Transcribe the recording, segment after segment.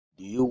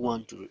Do you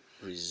want to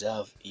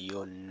reserve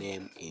your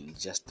name in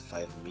just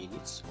 5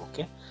 minutes?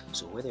 Okay,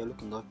 so whether you're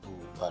looking out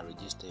to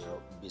register your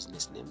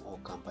business name or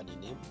company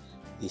name,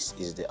 this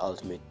is the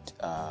ultimate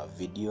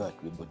video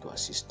that will be able to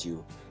assist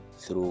you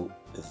through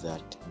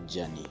that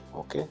journey.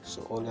 Okay,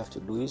 so all you have to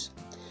do is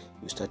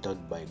you start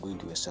out by going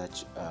to a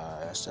search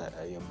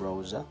your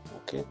browser.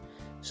 Okay,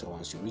 so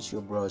once you reach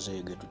your browser,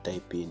 you get to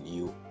type in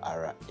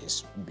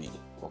URSB.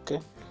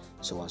 Okay,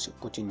 so once you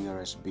put in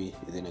URSB, you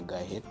then go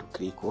ahead to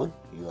click on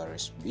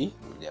URSB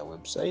on their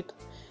website.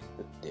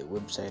 The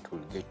website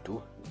will get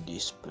to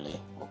display.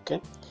 Okay,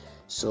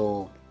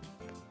 so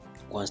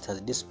once it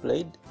has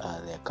displayed, there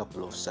are a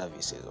couple of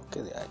services.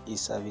 Okay, there are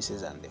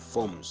e-services and the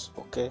forms.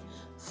 Okay,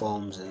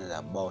 forms and the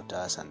about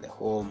us and the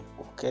home.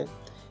 Okay,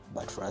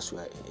 but for us, we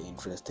are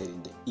interested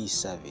in the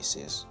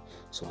e-services.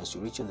 So once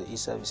you reach on the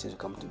e-services, you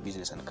come to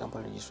business and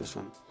company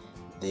registration,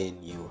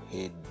 then you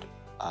head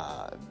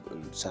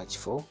search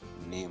for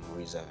name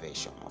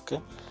reservation. Okay,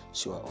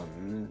 so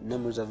on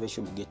name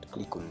reservation, you get to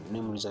click on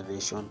name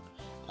reservation,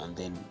 and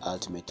then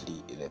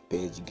ultimately the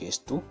page gets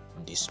to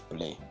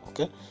display.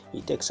 Okay,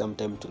 it takes some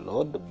time to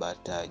load,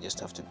 but just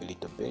have to be a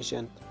little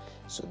patient.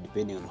 So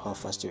depending on how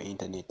fast your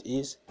internet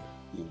is,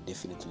 you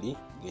definitely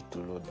get to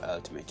load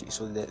ultimately.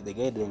 So the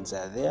guidelines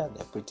are there,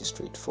 they're pretty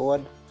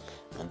straightforward,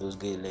 and those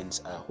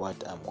guidelines are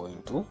what I'm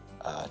going to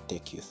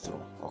take you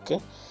through. Okay,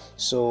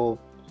 so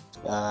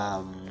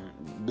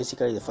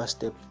basically the first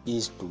step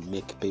is to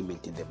make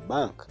payment in the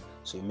bank.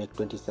 So you make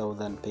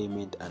 20,000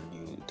 payment and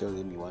you tell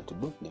them you want to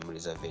do name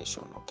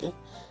reservation. Okay,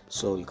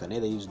 so you can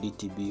either use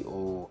DTB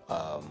or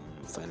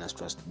Finance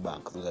Trust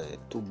Bank. Those are the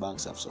two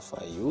banks I've so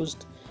far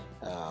used,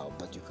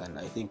 but you can,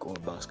 I think all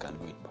banks can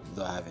do it,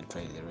 though I haven't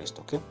tried the rest.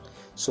 Okay,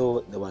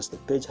 so once the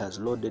page has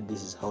loaded,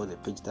 this is how the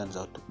page turns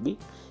out to be.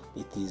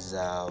 It is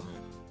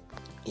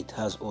it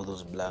has all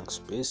those blank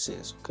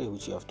spaces, okay,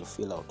 which you have to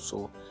fill out.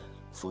 So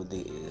for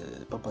the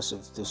purpose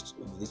of this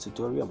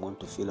tutorial, I'm going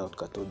to fill out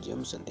Kato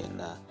James, and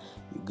then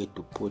you get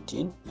to put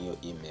in your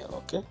email.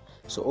 Okay,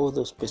 so all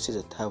those spaces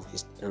that have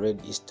red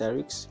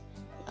asterisks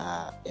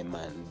are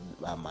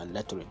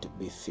mandatory to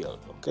be filled.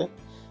 Okay,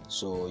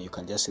 so you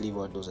can just leave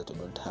out those that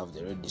don't have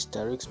the red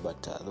asterisks, but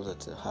those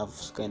that have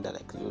kind of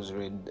like those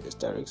red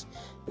asterisks,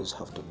 those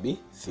have to be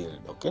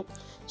filled. Okay,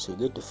 so you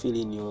get to fill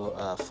in your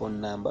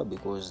phone number,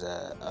 because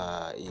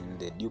in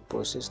the due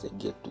process they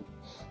get to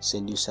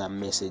send you some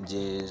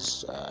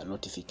messages,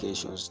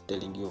 notifications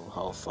telling you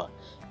how far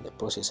the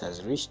process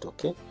has reached.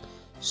 Okay,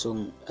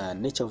 so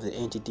nature of the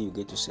entity, you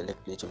get to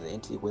select nature of the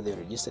entity, whether you're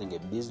registering a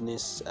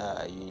business,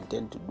 you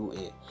intend to do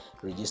a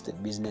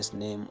registered business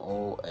name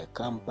or a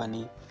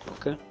company.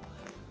 Okay,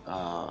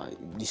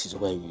 this is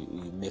where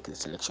you make the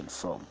selection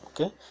from.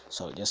 Okay,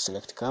 so I'll just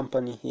select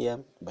company here,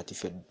 but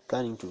if you're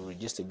planning to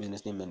register a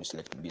business name, then you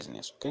select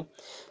business. Okay,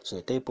 so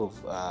the type of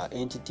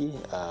entity,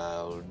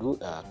 will do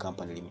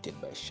company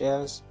limited by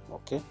shares.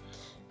 Okay,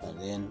 and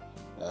then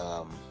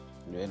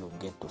we'll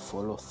get to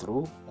follow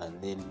through,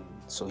 and then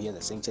so here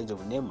the same change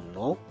of name.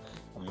 No,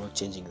 I'm not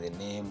changing the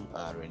name.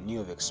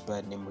 Renew of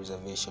expired name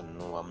reservation.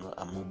 No, I'm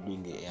not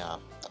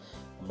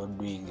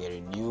doing a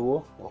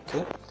renewal.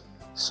 Okay,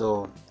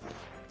 so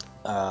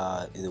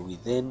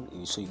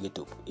so you get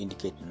to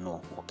indicate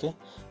no. Okay,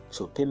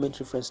 so payment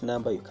reference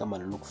number, you come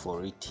and look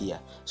for it here.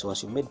 So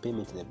once you made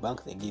payment to the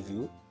bank, they give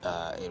you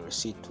a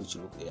receipt, which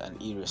an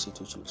e-receipt,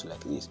 which looks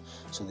like this.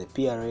 So the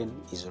PRN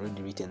is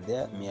already written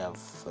there.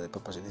 For the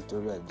purpose of the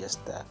tutorial, just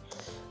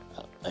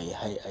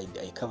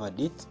I covered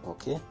it.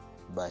 Okay,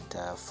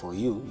 but for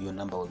you, your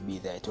number will be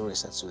there. It already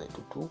starts with a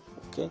 22.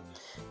 Okay,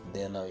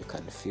 then now you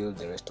can fill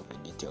the rest of the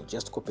details.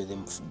 Just copy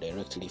them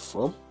directly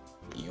from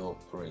your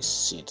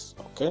receipts.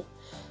 Okay,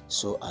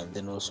 so and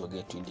then also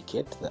get to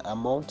indicate the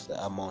amount.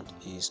 The amount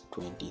is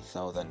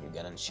 20,000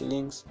 Ugandan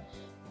shillings.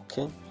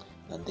 Okay,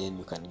 and then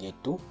you can get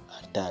to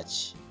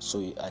attach. So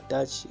you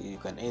attach, you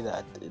can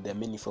either, there are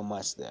many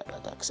formats that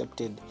are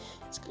accepted.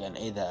 You can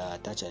either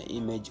attach an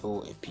image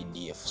or a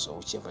PDF, so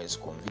whichever is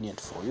convenient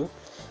for you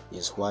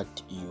is what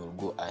you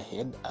go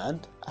ahead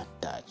and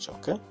attach.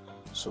 Okay,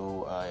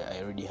 so I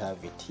already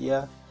have it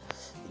here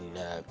in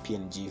a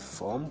PNG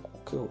form,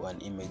 okay, or an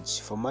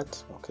image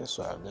format. Okay,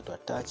 so I'm going to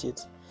attach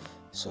it.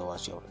 So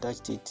once you have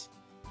attached it,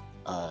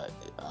 once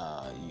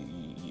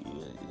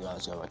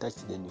you have attached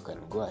it, then you can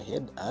go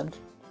ahead and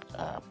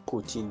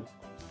put in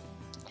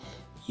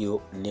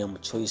your name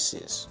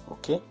choices.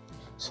 Okay,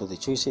 so the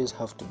choices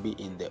have to be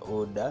in the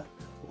order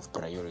of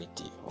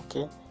priority.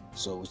 Okay,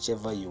 so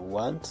whichever you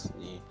want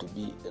it to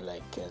be,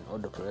 like an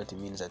order of priority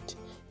means that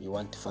you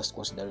want first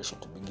consideration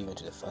to be given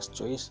to the first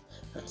choice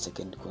and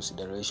second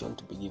consideration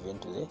to be given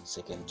to the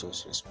second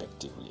choice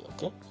respectively.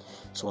 Okay,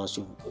 so once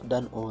you've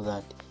done all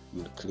that,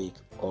 you'll click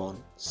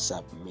on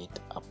submit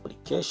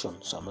application.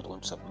 So I'm not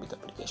going to submit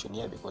application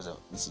here because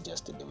this is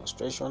just a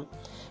demonstration.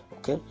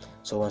 Okay,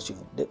 so once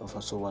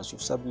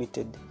you've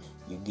submitted,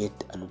 you get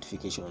a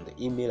notification on the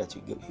email that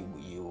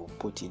you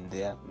put in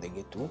there. They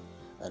get to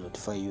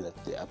notify you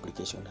that the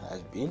application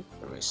has been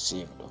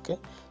received. Okay,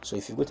 so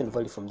if you've gotten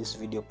value from this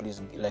video,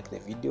 please like the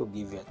video,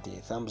 give it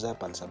a thumbs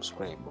up and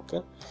subscribe.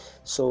 Okay,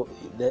 so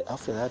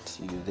after that,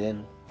 you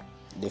then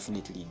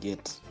definitely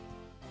get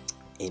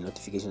a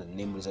notification that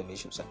name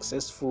reservation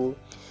successful.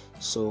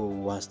 So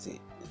once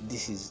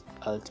this is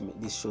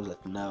ultimate, this shows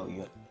that now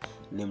your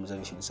name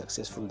reservation is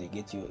successful. They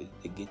get to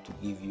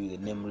give you the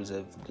name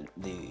reserved,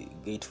 they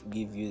get to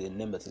give you the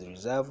name that is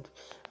reserved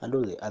and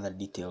all the other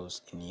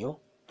details in your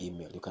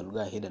email. You can go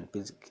ahead and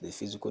pick the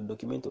physical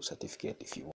document or certificate if you want.